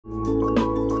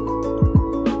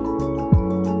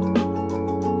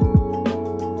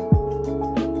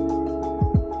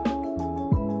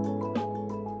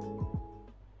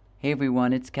Hey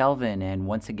everyone, it's Kelvin, and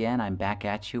once again I'm back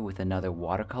at you with another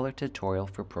watercolor tutorial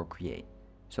for Procreate.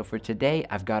 So for today,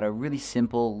 I've got a really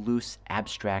simple, loose,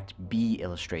 abstract bee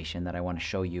illustration that I want to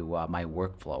show you my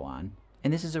workflow on.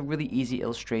 And this is a really easy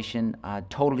illustration,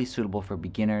 totally suitable for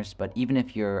beginners, but even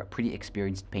if you're a pretty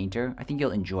experienced painter, I think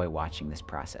you'll enjoy watching this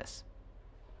process.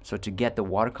 So to get the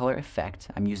watercolor effect,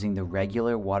 I'm using the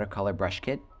regular watercolor brush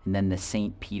kit and then the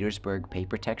St. Petersburg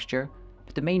paper texture.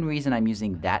 But the main reason I'm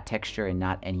using that texture and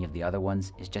not any of the other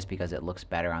ones is just because it looks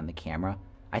better on the camera.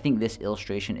 I think this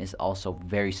illustration is also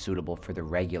very suitable for the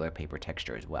regular paper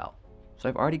texture as well. So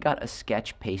I've already got a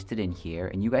sketch pasted in here,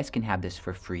 and you guys can have this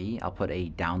for free. I'll put a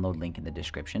download link in the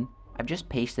description. I've just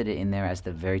pasted it in there as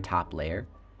the very top layer.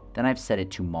 Then I've set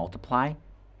it to multiply,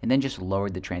 and then just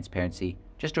lowered the transparency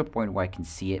just to a point where I can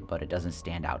see it, but it doesn't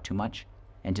stand out too much.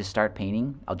 And to start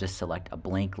painting, I'll just select a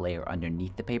blank layer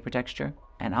underneath the paper texture,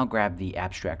 and I'll grab the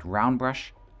abstract round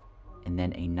brush, and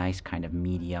then a nice kind of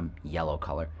medium yellow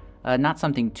color. Not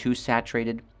something too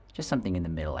saturated, just something in the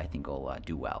middle I think will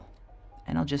do well.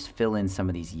 And I'll just fill in some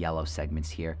of these yellow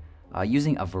segments here,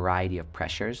 using a variety of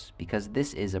pressures, because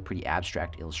this is a pretty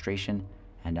abstract illustration,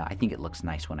 and I think it looks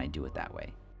nice when I do it that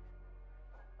way.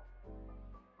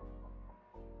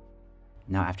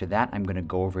 Now after that, I'm going to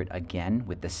go over it again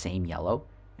with the same yellow,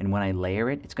 and when I layer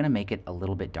it, it's going to make it a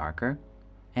little bit darker,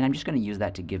 and I'm just going to use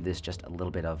that to give this just a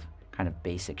little bit of kind of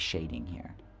basic shading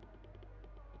here.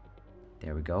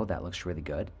 There we go, that looks really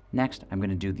good. Next, I'm going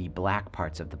to do the black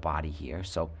parts of the body here,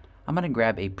 so I'm going to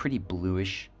grab a pretty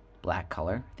bluish black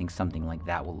color. I think something like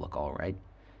that will look all right.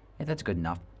 If that's good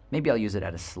enough, maybe I'll use it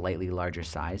at a slightly larger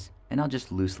size, and I'll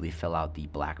just loosely fill out the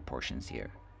black portions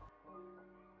here.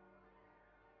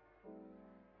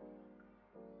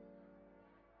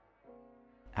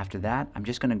 After that, I'm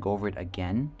just going to go over it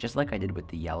again, just like I did with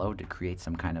the yellow, to create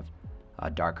some kind of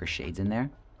darker shades in there.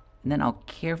 And then I'll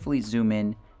carefully zoom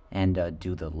in and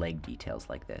do the leg details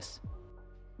like this.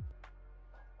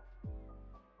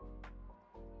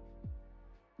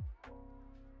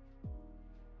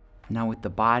 Now with the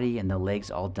body and the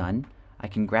legs all done, I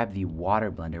can grab the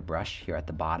water blender brush here at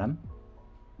the bottom,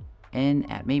 and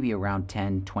at maybe around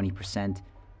 10–20%,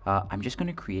 I'm just going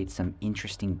to create some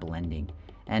interesting blending.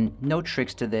 And no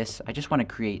tricks to this, I just want to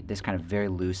create this kind of very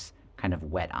loose, kind of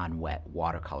wet on wet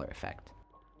watercolor effect.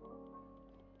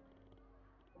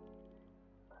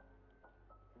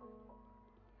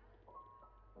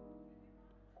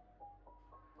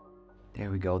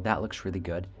 There we go, that looks really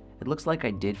good. It looks like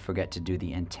I did forget to do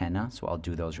the antenna, so I'll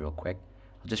do those real quick.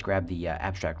 I'll just grab the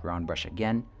abstract round brush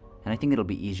again, and I think it'll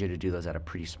be easier to do those at a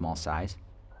pretty small size.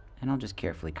 And I'll just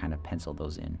carefully kind of pencil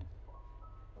those in.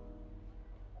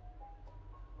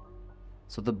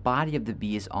 So the body of the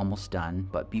bee is almost done,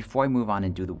 but before I move on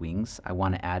and do the wings, I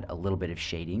want to add a little bit of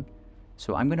shading.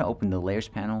 So I'm going to open the layers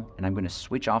panel, and I'm going to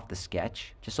switch off the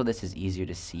sketch, just so this is easier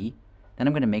to see. Then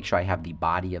I'm going to make sure I have the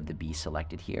body of the bee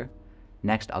selected here.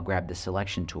 Next, I'll grab the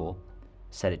selection tool,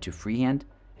 set it to freehand,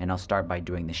 and I'll start by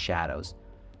doing the shadows.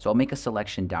 So I'll make a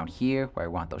selection down here where I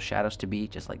want those shadows to be,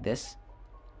 just like this.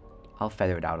 I'll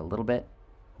feather it out a little bit.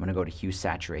 I'm going to go to hue,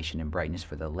 saturation, and brightness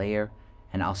for the layer,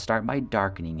 and I'll start by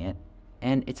darkening it.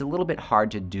 And it's a little bit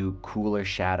hard to do cooler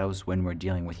shadows when we're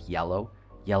dealing with yellow.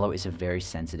 Yellow is a very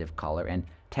sensitive color, and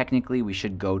technically we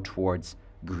should go towards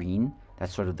green.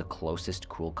 That's sort of the closest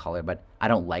cool color, but I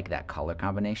don't like that color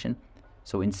combination.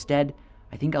 So instead,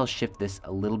 I think I'll shift this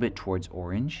a little bit towards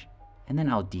orange, and then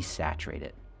I'll desaturate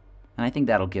it. And I think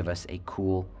that'll give us a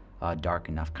cool, dark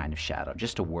enough kind of shadow,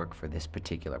 just to work for this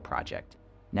particular project.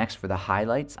 Next, for the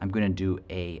highlights, I'm going to do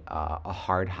a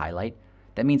hard highlight.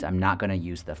 That means I'm not going to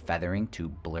use the feathering to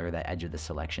blur the edge of the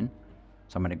selection.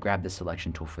 So I'm going to grab the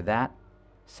selection tool for that,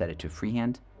 set it to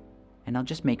freehand, and I'll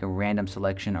just make a random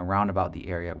selection around about the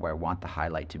area where I want the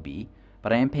highlight to be,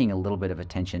 but I am paying a little bit of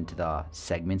attention to the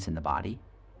segments in the body.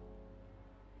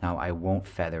 Now I won't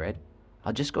feather it.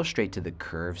 I'll just go straight to the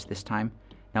curves this time.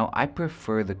 Now I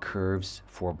prefer the curves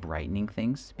for brightening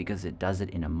things because it does it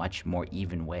in a much more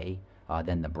even way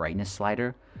than the brightness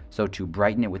slider. So to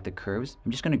brighten it with the curves,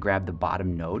 I'm just going to grab the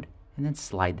bottom node and then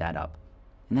slide that up.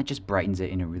 And that just brightens it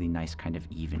in a really nice kind of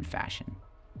even fashion.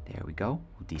 There we go,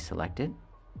 we'll deselect it.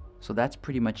 So that's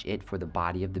pretty much it for the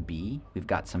body of the bee. We've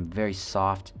got some very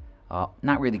soft,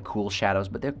 not really cool shadows,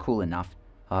 but they're cool enough.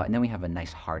 And then we have a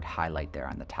nice hard highlight there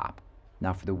on the top.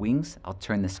 Now for the wings, I'll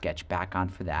turn the sketch back on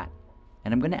for that.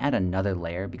 And I'm going to add another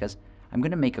layer because I'm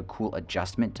going to make a cool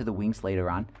adjustment to the wings later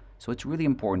on. So it's really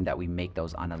important that we make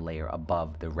those on a layer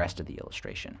above the rest of the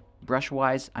illustration.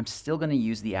 Brush-wise, I'm still going to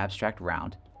use the abstract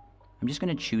round. I'm just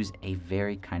going to choose a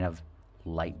very kind of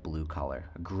light blue color,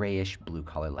 a grayish blue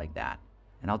color like that.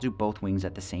 And I'll do both wings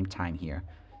at the same time here.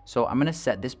 So I'm going to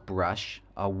set this brush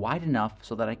wide enough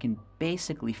so that I can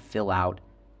basically fill out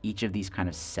each of these kind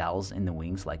of cells in the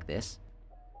wings like this.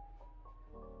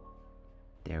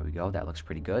 There we go, that looks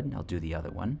pretty good. I'll do the other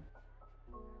one.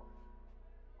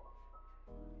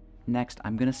 Next,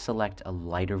 I'm going to select a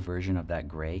lighter version of that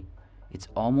gray. It's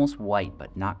almost white,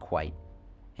 but not quite.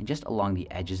 And just along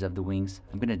the edges of the wings,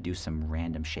 I'm going to do some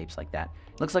random shapes like that.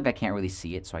 It looks like I can't really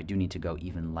see it, so I do need to go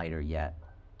even lighter yet.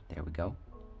 There we go.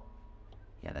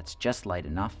 Yeah, that's just light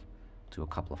enough. Do a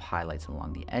couple of highlights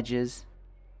along the edges.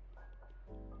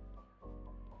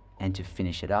 And to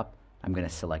finish it up, I'm going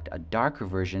to select a darker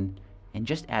version and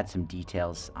just add some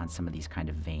details on some of these kind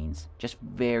of veins. Just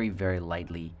very, very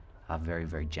lightly, very,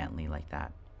 very gently like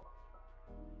that.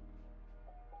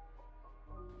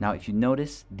 Now, if you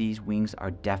notice, these wings are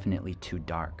definitely too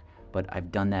dark, but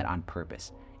I've done that on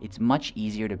purpose. It's much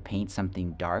easier to paint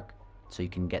something dark so you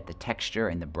can get the texture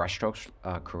and the brushstrokes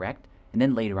correct, and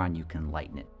then later on you can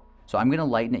lighten it. So I'm going to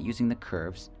lighten it using the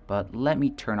curves, but let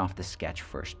me turn off the sketch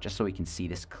first, just so we can see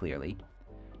this clearly.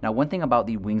 Now, one thing about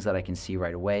the wings that I can see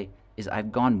right away is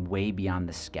I've gone way beyond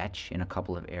the sketch in a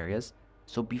couple of areas.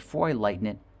 So before I lighten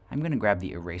it, I'm going to grab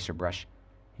the eraser brush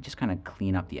and just kind of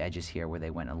clean up the edges here where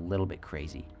they went a little bit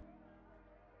crazy.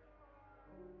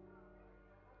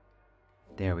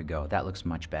 There we go, that looks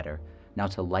much better. Now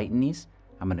to lighten these,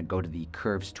 I'm going to go to the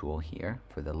curves tool here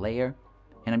for the layer,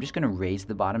 and I'm just going to raise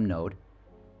the bottom node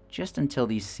just until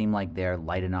these seem like they're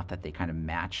light enough that they kind of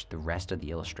match the rest of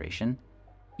the illustration.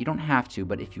 You don't have to,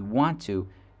 but if you want to,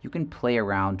 you can play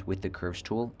around with the curves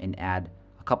tool and add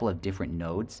a couple of different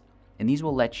nodes, and these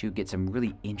will let you get some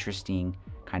really interesting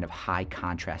kind of high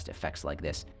contrast effects like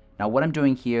this. Now what I'm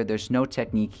doing here, there's no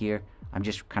technique here. I'm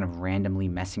just kind of randomly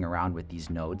messing around with these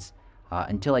nodes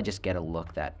until I just get a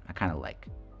look that I kind of like.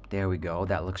 There we go,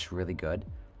 that looks really good.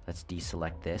 Let's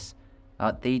deselect this.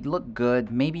 They look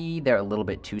good, maybe they're a little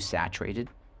bit too saturated.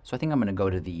 So I think I'm gonna go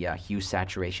to the hue,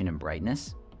 saturation, and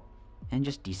brightness and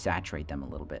just desaturate them a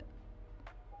little bit.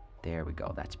 There we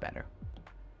go, that's better.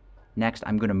 Next,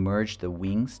 I'm gonna merge the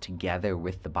wings together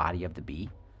with the body of the bee.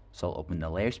 So I'll open the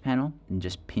layers panel and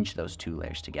just pinch those two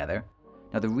layers together.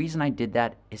 Now the reason I did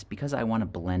that is because I wanna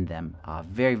blend them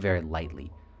very, very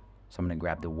lightly. So I'm gonna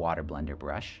grab the water blender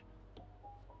brush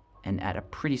and at a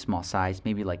pretty small size,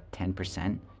 maybe like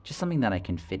 10%, just something that I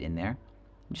can fit in there.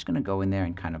 I'm just gonna go in there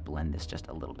and kind of blend this just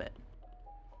a little bit.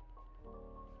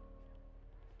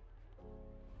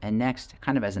 And next,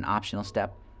 kind of as an optional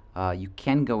step, you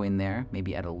can go in there,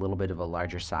 maybe at a little bit of a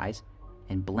larger size,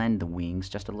 and blend the wings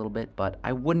just a little bit, but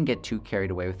I wouldn't get too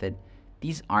carried away with it.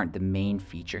 These aren't the main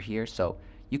feature here, so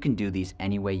you can do these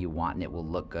any way you want and it will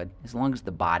look good, as long as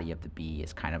the body of the bee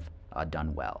is kind of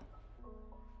done well.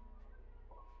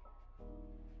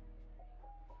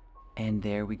 And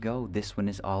there we go, this one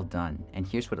is all done, and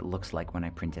here's what it looks like when I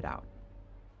print it out.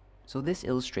 So this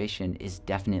illustration is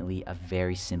definitely a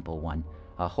very simple one.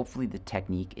 Hopefully the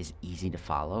technique is easy to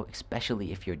follow,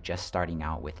 especially if you're just starting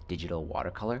out with digital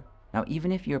watercolor. Now,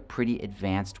 even if you're pretty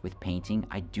advanced with painting,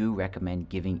 I do recommend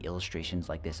giving illustrations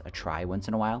like this a try once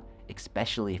in a while,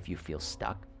 especially if you feel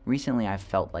stuck. Recently, I've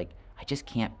felt like I just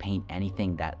can't paint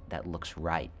anything that looks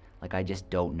right. Like I just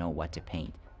don't know what to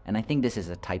paint. And I think this is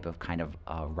a type of kind of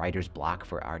writer's block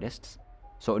for artists.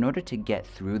 So in order to get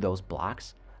through those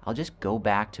blocks, I'll just go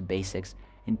back to basics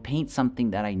and paint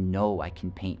something that I know I can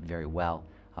paint very well.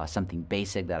 Something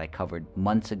basic that I covered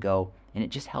months ago, and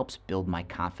it just helps build my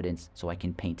confidence so I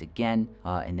can paint again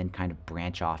and then kind of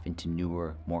branch off into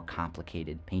newer, more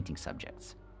complicated painting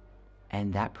subjects.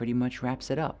 And that pretty much wraps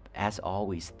it up. As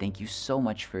always, thank you so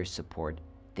much for your support.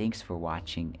 Thanks for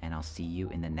watching, and I'll see you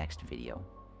in the next video.